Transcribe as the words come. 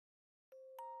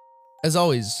As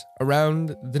always,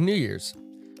 around the New Year's,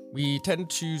 we tend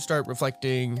to start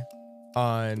reflecting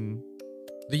on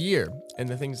the year and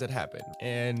the things that happened.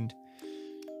 And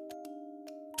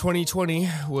 2020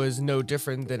 was no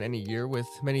different than any year, with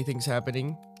many things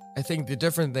happening. I think the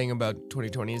different thing about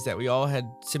 2020 is that we all had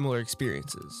similar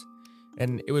experiences.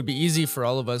 And it would be easy for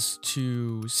all of us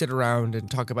to sit around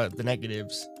and talk about the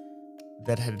negatives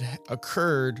that had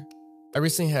occurred. I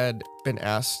recently had been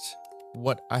asked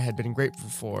what I had been grateful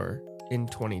for in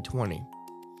 2020.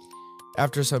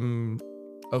 After some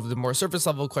of the more surface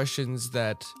level questions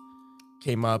that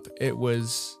came up, it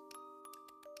was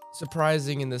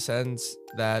surprising in the sense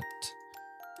that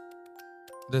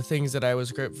the things that I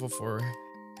was grateful for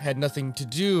had nothing to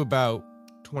do about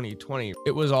 2020.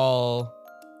 It was all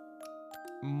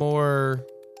more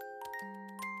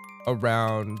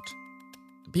around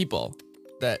the people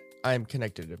that I'm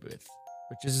connected with,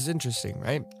 which is interesting,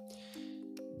 right?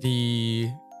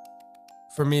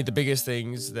 For me, the biggest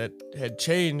things that had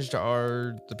changed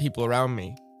are the people around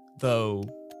me. Though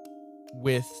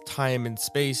with time and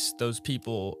space, those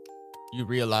people, you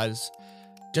realize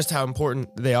just how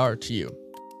important they are to you.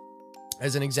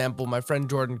 As an example, my friend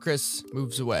Jordan Chris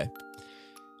moves away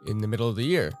in the middle of the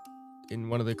year, in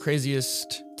one of the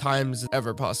craziest times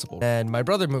ever possible. And my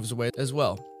brother moves away as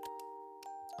well.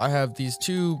 I have these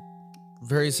two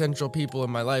very central people in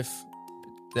my life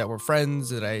that were friends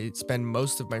that I spend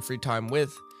most of my free time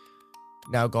with,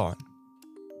 now gone.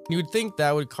 You would think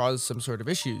that would cause some sort of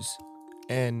issues,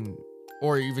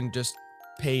 or even just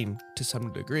pain to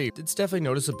some degree. It's definitely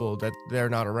noticeable that they're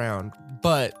not around.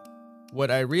 But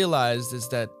what I realized is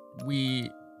that we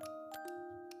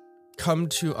come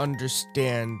to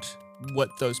understand what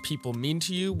those people mean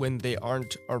to you when they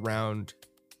aren't around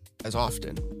as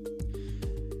often.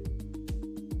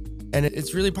 And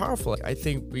it's really powerful. I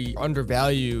think we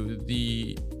undervalue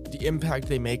the impact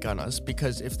they make on us,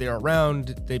 because if they're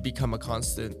around, they become a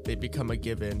constant, they become a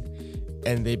given,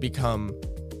 and they become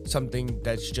something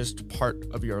that's just part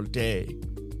of your day.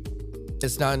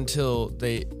 It's not until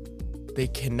they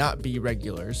cannot be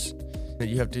regulars that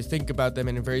you have to think about them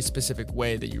in a very specific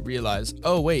way that you realize,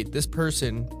 oh wait, this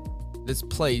person, this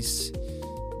place,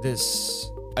 this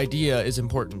idea is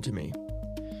important to me.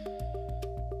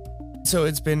 So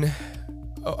it's been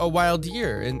a wild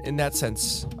year in that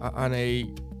sense, on a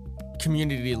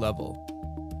community level.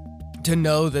 To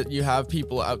know that you have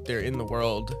people out there in the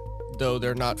world, though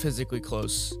they're not physically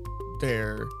close,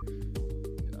 they're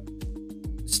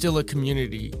still a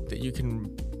community that you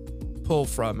can pull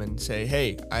from and say,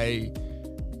 hey, I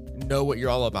know what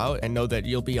you're all about and know that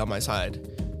you'll be on my side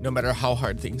no matter how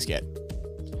hard things get.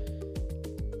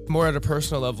 More at a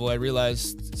personal level, I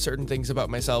realized certain things about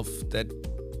myself that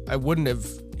I wouldn't have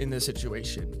in this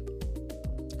situation.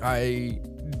 I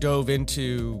dove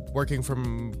into working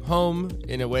from home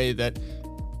in a way that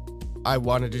I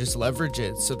wanted to just leverage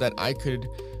it so that I could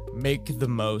make the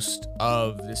most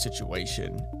of the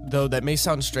situation. Though that may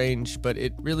sound strange, but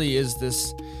it really is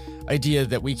this idea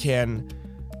that we can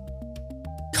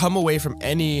come away from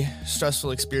any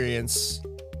stressful experience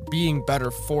being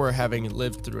better for having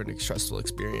lived through a stressful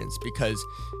experience, because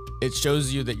it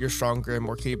shows you that you're stronger and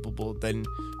more capable than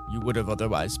you would have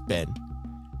otherwise been.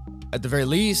 At the very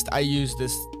least, I use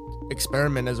this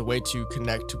experiment as a way to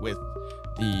connect with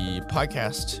the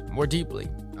podcast more deeply.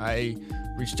 I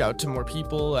reached out to more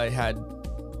people. I had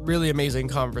really amazing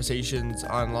conversations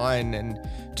online and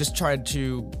just tried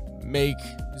to make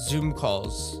Zoom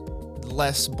calls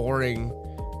less boring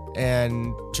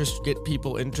and just get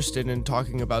people interested in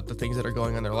talking about the things that are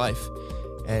going on in their life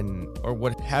or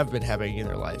what have been happening in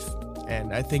their life.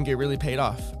 And I think it really paid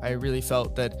off. I really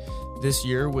felt that this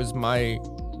year was my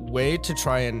way to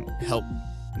try and help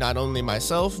not only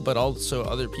myself, but also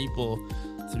other people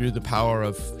through the power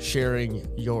of sharing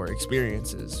your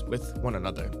experiences with one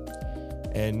another.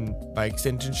 And by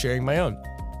extension, sharing my own.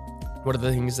 What are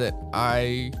the things that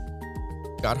I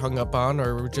got hung up on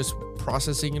or just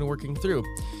processing and working through,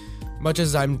 much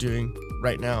as I'm doing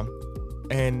right now.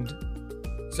 And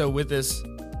so with this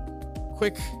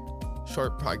quick,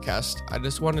 short podcast, I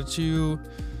just wanted to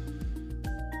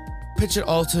pitch it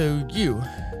all to you.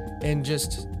 And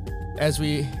just as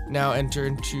we now enter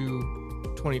into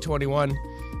 2021,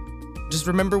 just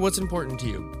remember what's important to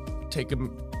you. Take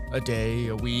a day,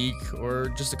 a week, or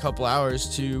just a couple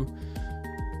hours to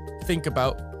think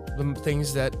about the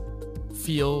things that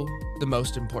feel the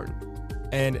most important.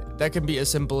 And that can be as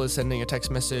simple as sending a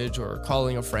text message or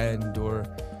calling a friend or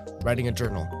writing a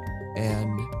journal.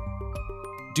 And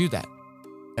do that.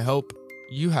 I hope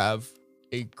you have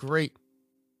a great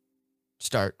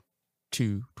start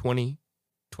to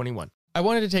 2021. I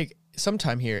wanted to take some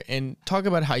time here and talk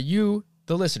about how you,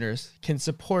 the listeners, can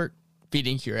support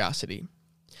Feeding Curiosity.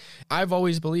 I've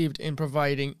always believed in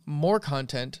providing more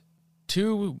content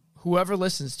to whoever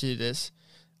listens to this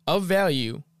of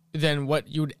value than what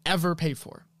you would ever pay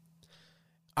for.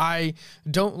 I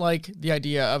don't like the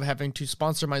idea of having to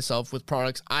sponsor myself with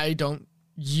products I don't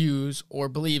use or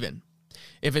believe in.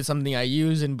 If it's something I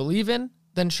use and believe in,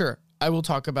 then sure, I will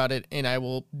talk about it and I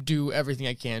will do everything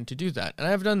I can to do that. And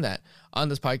I've done that on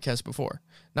this podcast before.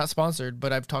 Not sponsored,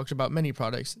 but I've talked about many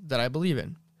products that I believe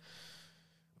in.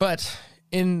 But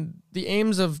in the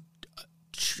aims of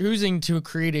choosing to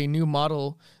create a new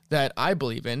model that I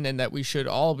believe in and that we should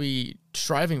all be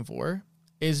striving for,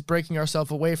 is breaking ourselves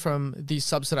away from the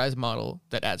subsidized model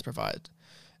that ads provide.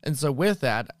 And so with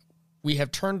that, we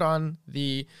have turned on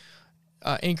the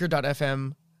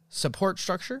Anchor.fm support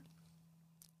structure,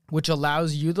 which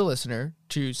allows you, the listener,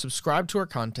 to subscribe to our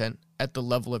content at the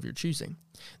level of your choosing.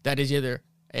 That is either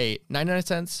a 99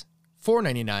 cents,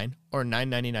 $4.99, or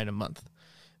 $9.99 a month,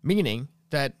 meaning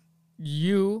that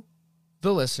you,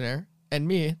 the listener, and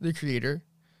me, the creator,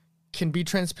 can be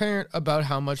transparent about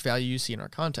how much value you see in our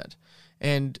content.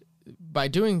 And by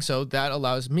doing so, that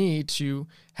allows me to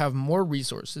have more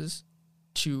resources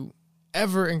to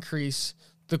ever increase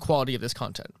the quality of this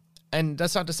content. And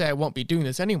that's not to say I won't be doing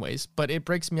this anyways, but it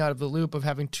breaks me out of the loop of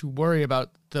having to worry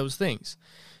about those things,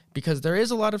 because there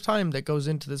is a lot of time that goes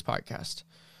into this podcast.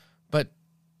 But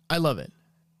I love it.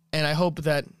 And I hope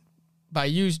that by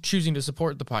you choosing to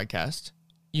support the podcast,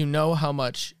 you know how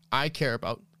much I care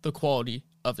about the quality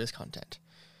of this content.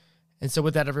 And so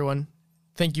with that, everyone,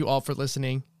 thank you all for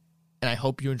listening, and I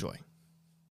hope you enjoy.